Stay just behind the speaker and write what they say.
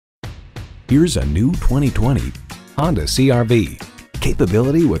Here's a new 2020 Honda CR-V.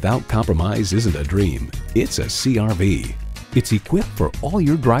 Capability without compromise isn't a dream, it's a CR-V. It's equipped for all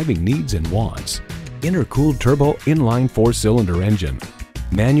your driving needs and wants. Intercooled turbo inline 4-cylinder engine,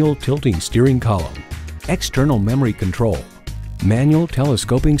 manual tilting steering column, external memory control, manual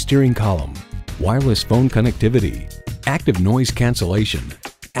telescoping steering column, wireless phone connectivity, active noise cancellation,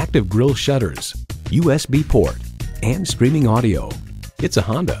 active grille shutters, USB port, and streaming audio. It's a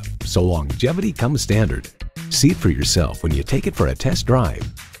Honda, so longevity comes standard. See it for yourself when you take it for a test drive.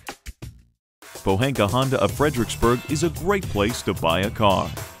 Pohanka Honda of Fredericksburg is a great place to buy a car.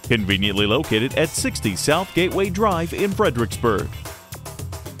 Conveniently located at 60 South Gateway Drive in Fredericksburg.